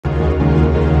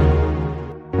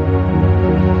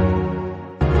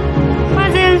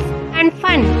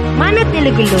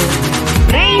తెలుగులో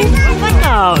brain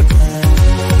workouts.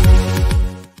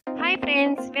 Hi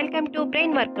friends, welcome to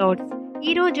brain workouts.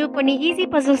 ఈరోజు కొన్ని ఈజీ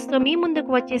పజిల్స్ తో మీ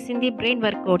ముందుకు వచ్చేసింది బ్రెయిన్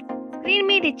వర్కౌట్స్. స్క్రీన్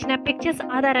మీద ఇచ్చిన పిక్చర్స్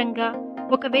ఆధారంగా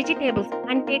ఒక వెజిటేబుల్స్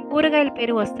అంటే కూరగాయల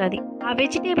పేరు వస్తుంది. ఆ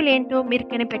వెజిటేబుల్ ఏంటో మీరు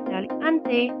కనిపెట్టాలి,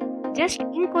 అంతే. జస్ట్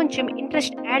ఇంకొంచెం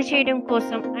ఇంట్రెస్ట్ యాడ్ చేయడం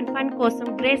కోసం అండ్ ఫన్ కోసం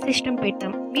గ్రేడ్ సిస్టమ్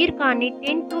పెట్టాం. మీరు కానీ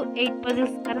 10 to 8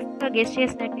 పజిల్స్ కరెక్ట్గా గెస్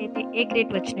చేసినట్టయితే ఏ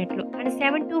గ్రేడ్ వచ్చినట్లు, అండ్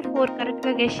 7 to 4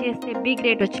 కరెక్ట్గా గెస్ చేస్తే బి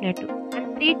గ్రేడ్ వచ్చినట్టు, అండ్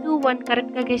 3 to 1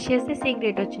 కరెక్ట్గా గెస్ చేస్తే సి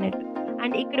గ్రేడ్ వచ్చినట్టు.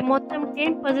 అండ్ ఇక్కడ మొత్తం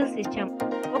 10 పజిల్స్ ఇచ్చాం.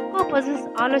 ఒక్కో పజిల్స్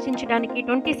ఆలోచించడానికి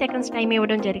 20 సెకండ్స్ టైం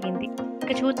ఇవ్వడం జరిగింది.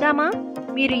 ఇక చూద్దామా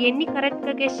మీరు ఎన్ని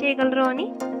కరెక్ట్గా గెస్ చేయగలరో అని.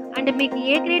 అండ్ మీకు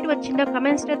ఏ గ్రేడ్ వచ్చిందో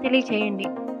కమెంట్స్లో తెలియచేయండి.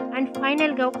 అండ్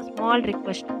ఫైనల్గా ఒక స్మాల్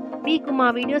రిక్వెస్ట్, మీకు మా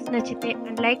వీడియోస్ నచ్చితే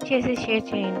అండ్ లైక్ చేసి షేర్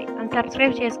చేయండి అండ్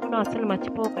సబ్స్క్రైబ్ చేసుకోవడం అస్సలు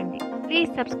మర్చిపోకండి. Please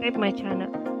subscribe my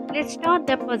channel. Let's start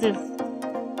the puzzles.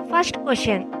 First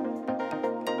question.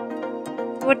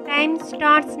 Your time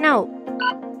starts now.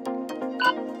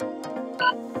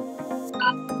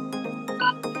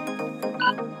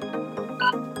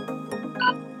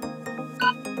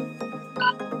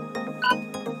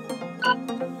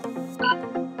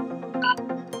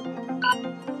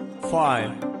 Five,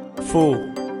 4,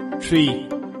 3,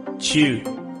 2,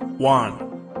 1.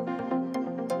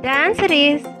 The answer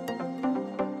is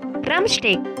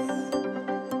drumsticks.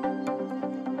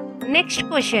 Next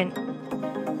question.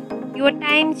 Your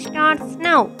time starts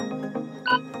now.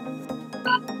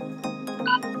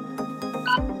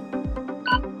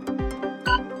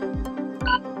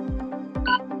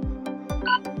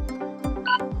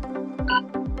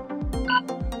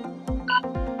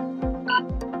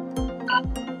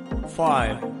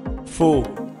 Five, 4,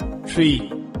 3,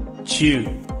 2,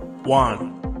 1.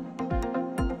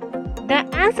 The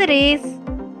answer is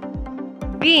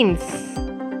beans.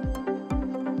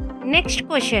 Next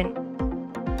question.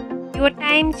 Your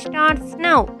time starts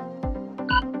now.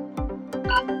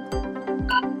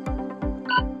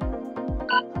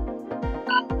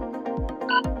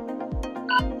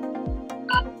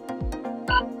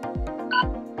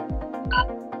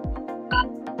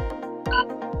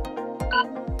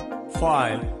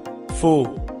 Five, 4,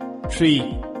 3,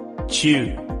 2,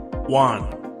 1.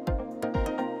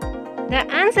 The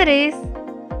answer is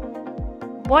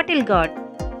bottle gourd.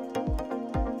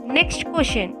 Next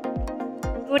question.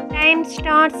 Your time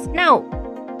starts now.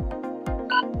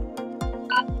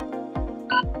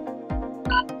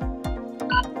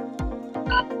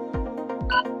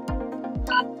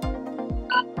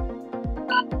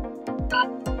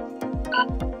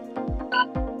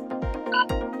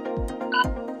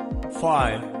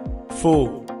 Five, 4,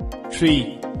 3,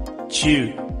 2,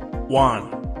 1.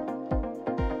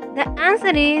 The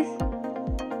answer is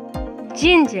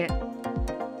ginger.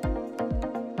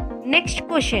 Next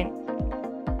question.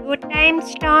 Your time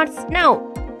starts now.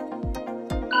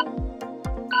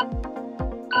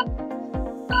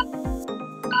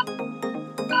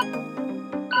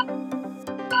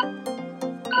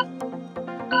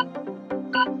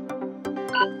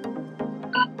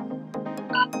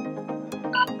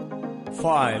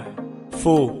 Five,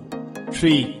 4,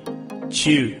 3,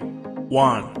 2,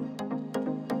 1.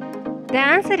 The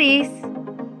answer is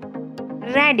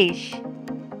radish.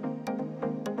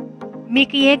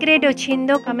 మీకు A grade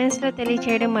వచ్చిందో కమెంట్స్లో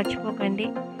తెలియచేయడం మర్చిపోకండి.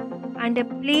 And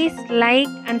please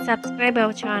like and subscribe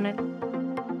our channel.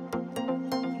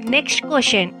 Next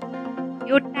question.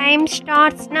 Your time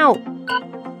starts now.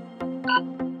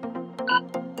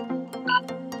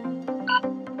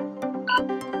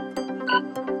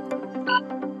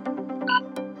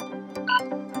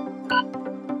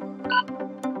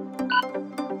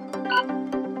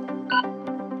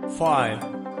 Five,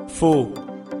 4,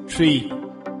 3,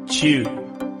 2,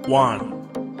 1.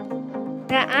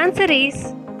 The answer is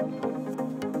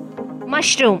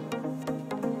mushroom.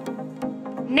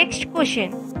 Next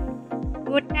question.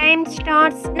 Your time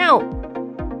starts now.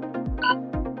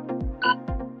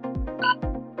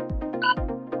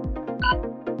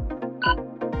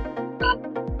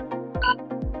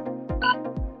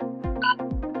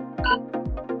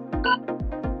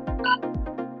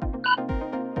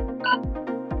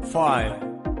 Five,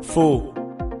 4,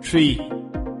 3,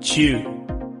 2,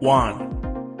 1.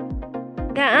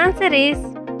 The answer is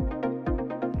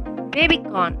baby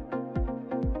corn.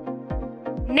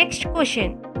 Next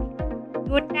question.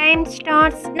 Your time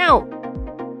starts now.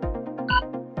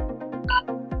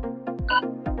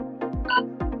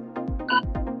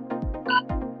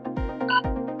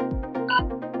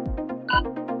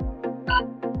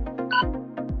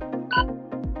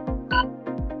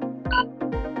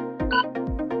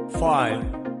 Five,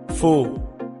 4,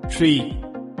 3,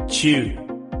 2,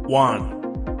 1.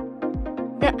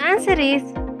 The answer is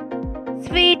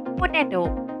sweet potato.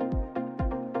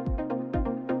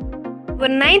 Your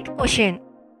ninth question.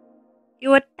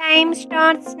 Your time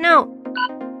starts now.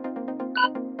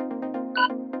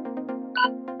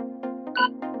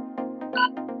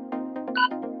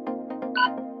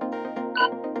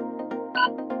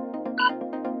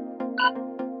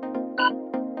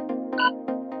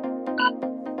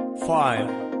 Five,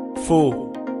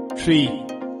 four, three,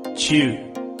 two,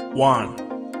 one.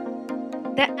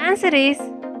 The answer is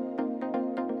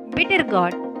bitter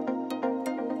gourd.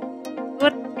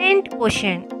 Your 10th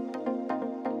question.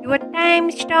 Your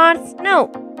time starts now.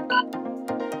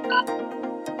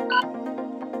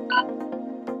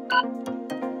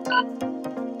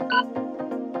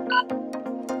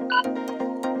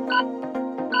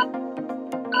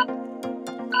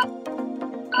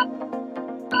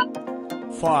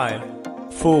 Five,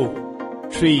 four,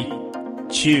 three,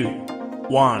 two,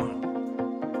 one.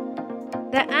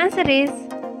 The answer is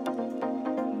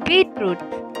beetroot.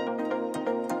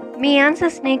 Me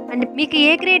ఆన్సర్స్ని and మీకు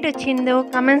A grade వచ్చిందో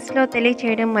కమెంట్స్లో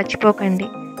తెలియచేయడం మర్చిపోకండి.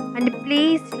 And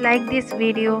please like this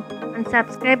video and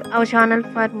subscribe our channel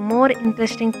for more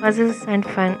interesting puzzles and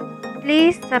fun.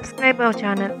 Please subscribe our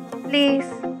channel.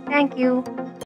 Please. Thank you.